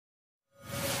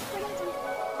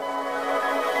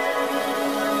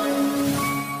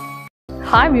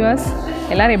Hi viewers,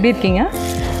 எல்லாரும் எப்படி இருக்கீங்க?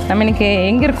 நம்ம இன்னைக்கு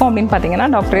எங்க இருக்கோம் அப்படினு பாத்தீங்கன்னா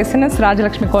doctor SNS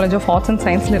Rajalakshmi College of Arts and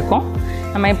Scienceல இருக்கோம்.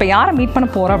 நம்ம இப்போ யாரை மீட் பண்ண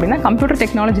போறோம் அப்படினா computer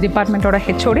technology டிபார்ட்மென்ட்டோட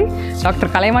HOD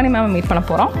doctor Kalaivani ma'am meet பண்ண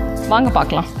போறோம். வாங்க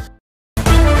பார்க்கலாம்.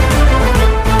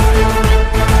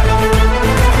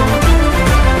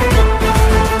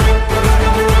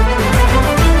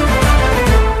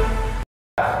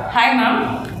 Hi ma'am.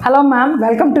 Hello ma'am,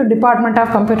 welcome to Department of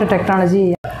Computer Technology.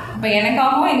 இப்போ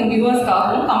எனக்காகவும் எங்கள்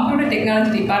வியூவர்ஸ்க்காகவும் கம்ப்யூட்டர்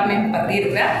டெக்னாலஜி டிபார்ட்மெண்ட் பற்றி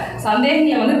இருக்கிற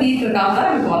சந்தேகங்களை வந்து தீர்க்கிறதுக்காக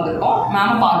தான் இப்போ வந்திருக்கோம்.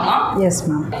 மேம் பார்க்கலாம். Yes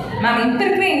ma'am. மேம் இப்போ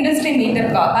இருக்கிற இண்டஸ்ட்ரி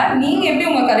மீட்டப்புக்காக நீங்கள் எப்படி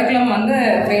உங்கள் கரிக்குலம் வந்து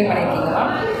ஃப்ரேம் பண்ணியிருக்கீங்க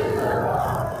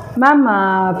மேம்?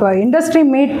 இப்போ இண்டஸ்ட்ரி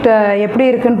மீட் எப்படி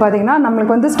இருக்குதுன்னு பார்த்தீங்கன்னா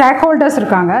நம்மளுக்கு வந்து ஸ்டேக் ஹோல்டர்ஸ்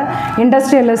இருக்காங்க,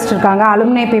 இண்டஸ்ட்ரியலிஸ்ட் இருக்காங்க,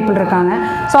 அலுமினை பீப்புள் இருக்காங்க.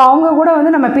 ஸோ அவங்க கூட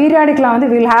வந்து நம்ம பீரியாடிக்கலாக வந்து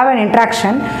வில் ஹேவ் அன்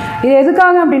இன்ட்ராக்ஷன். இது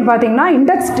எதுக்காக அப்படின்னு பார்த்தீங்கன்னா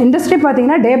இண்டஸ்ட்ரி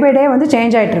பார்த்தீங்கன்னா டே பை டே வந்து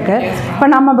சேஞ்ச் ஆகிட்டுருக்கு. இப்போ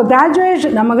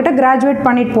நம்மக்கிட்ட கிராஜுவேட்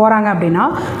பண்ணிட்டு போகிறாங்க அப்படின்னா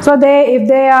so if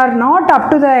they are not up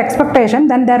to the expectation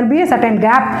then there be a certain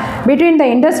gap between the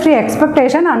industry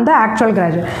expectation and the actual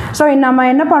graduate. So நம்ம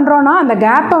என்ன பண்ணுறோன்னா அந்த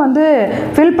கேப்பை வந்து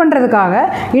ஃபில் பண்ணுறதுக்காக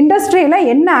இண்டஸ்ட்ரியில்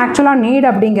என்ன ஆக்சுவலாக நீட்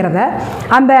அப்படிங்கிறத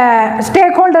அந்த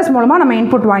ஸ்டேக் ஹோல்டர்ஸ் மூலமாக நம்ம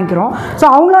இன்புட் வாங்கிக்கிறோம். ஸோ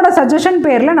அவங்களோட சஜஷன்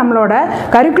பேரில் நம்மளோட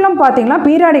கரிக்குலம் பார்த்திங்கன்னா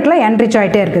பீரியாடிக்கலாக என்ரிச்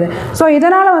ஆகிட்டே இருக்குது. ஸோ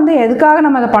இதனால் வந்து எதுக்காக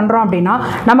நம்ம அதை பண்ணுறோம் அப்படின்னா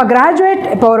நம்ம கிராஜுவேட்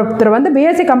இப்போ ஒருத்தர் வந்து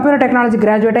பிஎஸ்சி கம்ப்யூட்டர் டெக்னாலஜி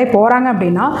கிராஜுவேட் ஆகி போகிறாங்க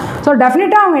அப்படின்னா ஸோ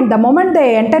டெஃபினட்டாக அவங்க இந்த moment they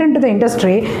enter in to the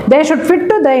industry they should fit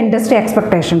to the industry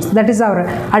expectations. That is our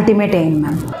ultimate aim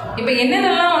ma'am. இப்போ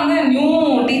என்னென்னலாம் வந்து நியூ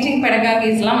டீச்சிங்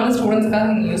பெடகாகிஸ்லாம் வந்து ஸ்டூடெண்ட்ஸ்க்காக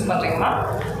நீங்கள் யூஸ் பண்ணுறீங்களா?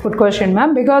 Good question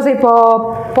ma'am. பிகாஸ் இப்போது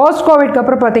போஸ்ட் கோவிட்க்கு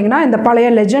அப்புறம் பார்த்திங்கன்னா இந்த பழைய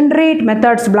legendary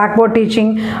methods black board teaching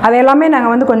அது எல்லாமே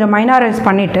நாங்கள் வந்து கொஞ்சம் மைனாரைஸ்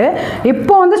பண்ணிவிட்டு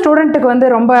இப்போ வந்து ஸ்டூடெண்ட்டுக்கு வந்து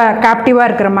ரொம்ப கேப்டிவாக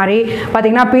இருக்கிற மாதிரி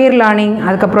பார்த்திங்கன்னா பீர் லேர்னிங்,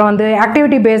 அதுக்கப்புறம் வந்து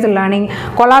activity based learning,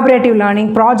 collaborative learning,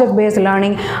 project based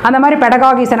learning, அந்த மாதிரி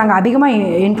பெடகாகிஸை நாங்கள்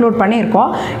அதிகமாக இன்க்ளூட் பண்ணியிருக்கோம்.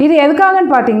 இது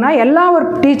எதுக்காகன்னு பார்த்திங்கன்னா எல்லா ஒரு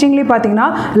டீச்சிங்லேயும் பார்த்திங்கன்னா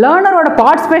லேர்னரோட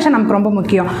பார்ட்டிசிபேஷன் நமக்கு ரொம்ப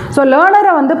முக்கியம். ஸோ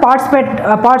லேர்னரை வந்து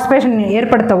பார்ட்டிசிபேஷன்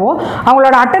ஏற்படுத்தவோ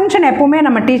அவங்களோட அட்டென்ஷன் எப்பவுமே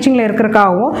நம்ம டீச்சிங்கில்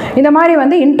இருக்கிறக்காகவும் இந்த மாதிரி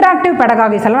வந்து இன்ட்ராக்டிவ்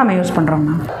பெடகாகிஸ் எல்லாம் நம்ம யூஸ் பண்ணுறோம்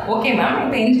மேம். Okay ma'am.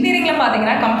 இப்போ இன்ஜினியரிங்கில்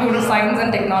பார்த்தீங்கன்னா computer science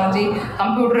and technology,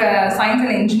 computer science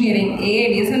and engineering,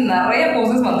 ஏஏடிஎஸ்ன்னு நிறைய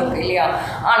கோர்சஸ் வந்திருக்கு இல்லையா?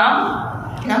 ஆனால்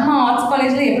நம்ம ஆர்ட்ஸ்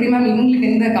காலேஜில் எப்படி மேம் இவங்களுக்கு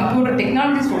இந்த கம்ப்யூட்டர்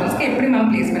டெக்னாலஜி ஸ்டூடெண்ட்ஸ்க்கு எப்படி மேம்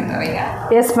பிளேஸ்மெண்ட் தரீங்க?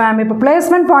 Yes ma'am. இப்போ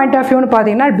பிளேஸ்மெண்ட் பாயிண்ட் ஆஃப் வியூன்னு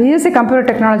பார்த்தீங்கன்னா பிஎஸ்சி கம்ப்யூட்டர்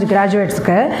டெக்னாலஜி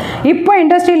கிராஜுவேட்ஸ்க்கு இப்போ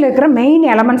இண்டஸ்ட்ரியில் இருக்கிற மெயின்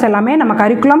எலமெண்ட்ஸ் எல்லாமே நம்ம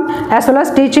curriculum as well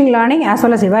as teaching learning as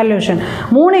well as evaluation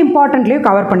 3 இம்பார்ட்டன்ட்லேயும்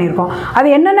cover பண்ணியிருக்கோம். அது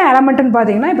என்னென்ன எலமெண்ட்னு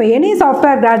பார்த்தீங்கன்னா இப்போ any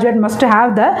software graduate must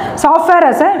have the software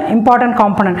as a important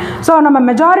component. So நம்ம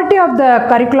மெஜாரிட்டி ஆஃப் த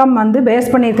கரிக்குலம் வந்து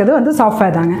பேஸ் பண்ணியிருக்கிறது வந்து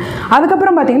சாஃப்ட்வேர் தாங்க.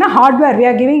 அதுக்கப்புறம் பார்த்தீங்கன்னா hardware we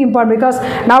are giving impart because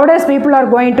nowadays people are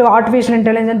going to artificial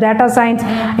intelligence, data science,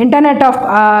 internet of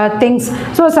things.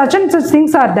 So such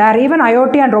things are there, even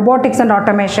IoT and robotics and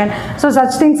automation. So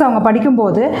such things அவங்க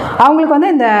படிக்கும்போது அவங்களுக்கு வந்து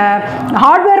இந்த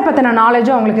hardware பற்றின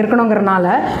நாலேஜும் அவங்களுக்கு இருக்கணுங்கிறனால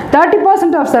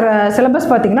 30% of syllabus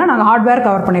பார்த்திங்கன்னா நாங்கள் hardware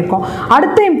cover பண்ணியிருக்கோம்.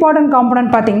 அடுத்த இம்பார்ட்டன்ட்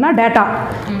காம்பனன்ட் பார்த்திங்கன்னா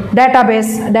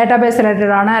டேட்டாபேஸ்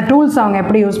ரிலேட்டடான டூல்ஸ் அவங்க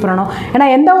எப்படி யூஸ் பண்ணணும். ஏன்னா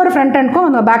எந்த ஒரு ஃப்ரண்ட் எண்ட்க்கும்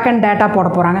அந்த பேக் அண்ட் டேட்டா போட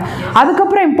போகிறாங்க.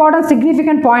 அதுக்கப்புறம் இம்பார்ட்டன்ட்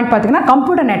சிக்னிஃபிகண்ட் பாயிண்ட் பார்த்திங்கன்னா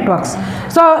computer networks.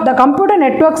 So the computer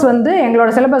networks வந்து எங்களோட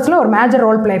சிலபஸில் ஒரு மேஜர்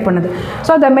ரோல் ப்ளே பண்ணுது.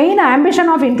 So the main ambition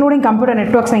of including computer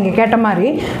networks நீங்கள் கேட்ட மாதிரி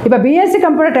இப்போ பிஎஸ்சி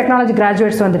கம்ப்யூட்டர் டெக்னாலஜி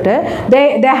கிராஜுவேட்ஸ் வந்துட்டு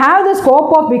they have the scope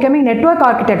of becoming network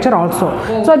architecture also.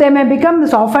 So they May become the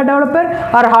software developer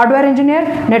R hardware engineer,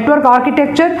 network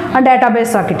architecture and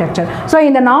database architecture. So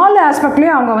இந்த 4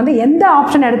 ஆஸ்பெக்ட்லேயும் அவங்க வந்து எந்த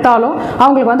option எடுத்தாலும்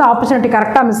அவங்களுக்கு வந்து ஆப்பர்ச்சுனிட்டி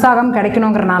கரெக்டாக miss ஆகாமல்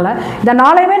கிடைக்கணுங்கிறனால இந்த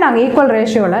 4மே நாங்கள் ஈக்குவல்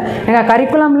ரேஷியோவில் எங்கள்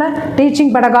கரிக்குலமில்,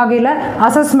 டீச்சிங் பெடகாகியில்,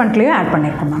 அசஸ்மெண்ட்லேயும் ஆட்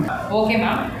பண்ணியிருக்கோம் மேம். Okay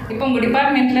ma'am. இப்போ உங்கள்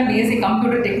டிபார்ட்மெண்ட்டில் பிஎஸ்சி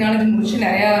கம்ப்யூட்டர் டெக்னாலஜி முடிச்சு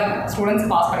நிறையா ஸ்டூடெண்ட்ஸ்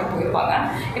பாஸ் பண்ணி போயிருப்பாங்க.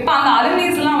 இப்போ அந்த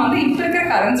அலுமினிஸ்லாம் வந்து இப்போ இருக்கிற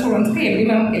கரண்ட் ஸ்டூடெண்ட்ஸ்க்கு எப்படி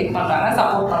மேம் ஹெல்ப் பண்ணுறாங்க,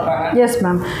 சப்போர்ட் பண்ணுறாங்க? Yes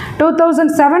ma'am.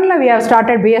 2007 we have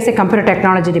started BSc computer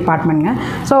technology டிபார்ட்மெண்ட்ங்க.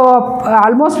 So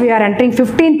almost we are entering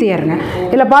 15th இயருங்க.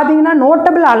 இதில் பார்த்தீங்கன்னா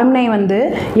நோட்டபிள் அலுமினை வந்து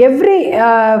எவ்ரி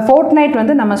ஃபோர்ட்நைட்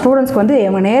வந்து நம்ம ஸ்டூடெண்ட்ஸ்க்கு வந்து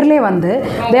இவங்க நேர்லேயே வந்து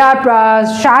they are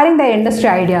sharing the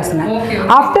industry ஐடியாஸுங்க.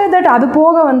 After that அது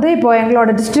போக வந்து இப்போ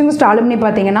எங்களோட டிஸ்டிங்விஷ்ட் அலுமினி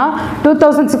பார்த்தீங்கன்னா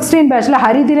 2016 பேட்சில்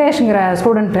ஹரிதிரேஷ்ங்கிற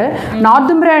ஸ்டூடெண்ட்டு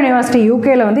நார்த்தம்பிரியா யூனிவர்சிட்டி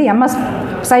யூகேல வந்து MS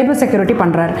சைபர் செக்யூரிட்டி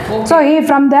பண்ணுறாரு. So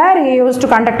from there he used to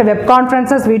conduct web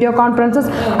conferences, video conferences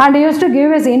and he used to give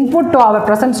his input to our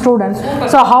present students.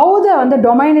 So how the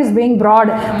domain is being broad,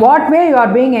 what way you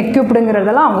are being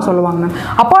equippedங்கிறதெல்லாம் அவங்க சொல்லுவாங்க.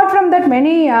 Apart from that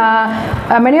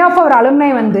many of our alumni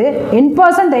வந்து in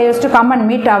person they used to come and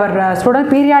meet our students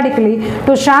periodically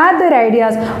to share their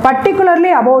ideas,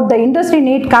 particularly about the industry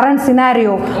need current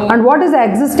scenario and what is the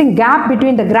existing gap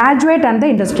between the graduate and the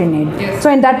industry need. So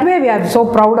in that way we are so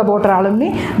proud about our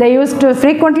alumni. They used to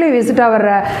frequently visit our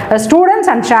students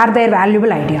and share their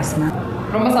valuable ideas, ma'am.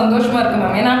 ரொம்ப சந்தோஷமா இருக்கு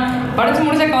ma'am. ஏன்னா படிச்சு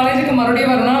முடிச்ச காலேஜுக்கு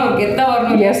மறுபடியும் வரணும்னா ஒரு கெத்தா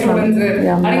வரணும் ஸ்டூடெண்ட்ஸ்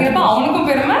அப்படிங்கிறப்ப அவனுக்கும்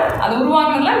பெருமை, அது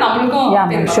உருவாக்குனதுல நம்மளுக்கும்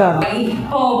பெருமை.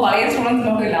 இப்போ பழைய ஸ்டூடெண்ட்ஸ்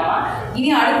மட்டும் இல்லாம இனி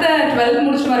அடுத்த 12th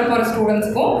முடிச்சுட்டு வர போகிற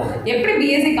ஸ்டூடெண்ட்ஸ்க்கும் எப்படி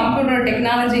பிஎஸ்சி கம்ப்யூட்டர்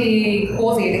டெக்னாலஜி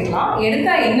கோர்ஸ் எடுக்கலாம்,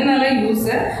 எடுத்தால் என்னென்னலாம்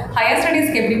யூஸு, ஹையர்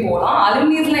ஸ்டடீஸ்க்கு எப்படி போகலாம்,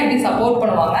 அலுமினிஸ்லாம் எப்படி சப்போர்ட்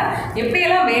பண்ணுவாங்க,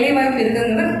 எப்படியெல்லாம் வேலைவாய்ப்பு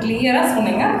இருக்குங்கிறது கிளியராக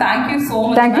சொன்னீங்க. Thank you so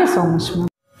much. Thank you so much.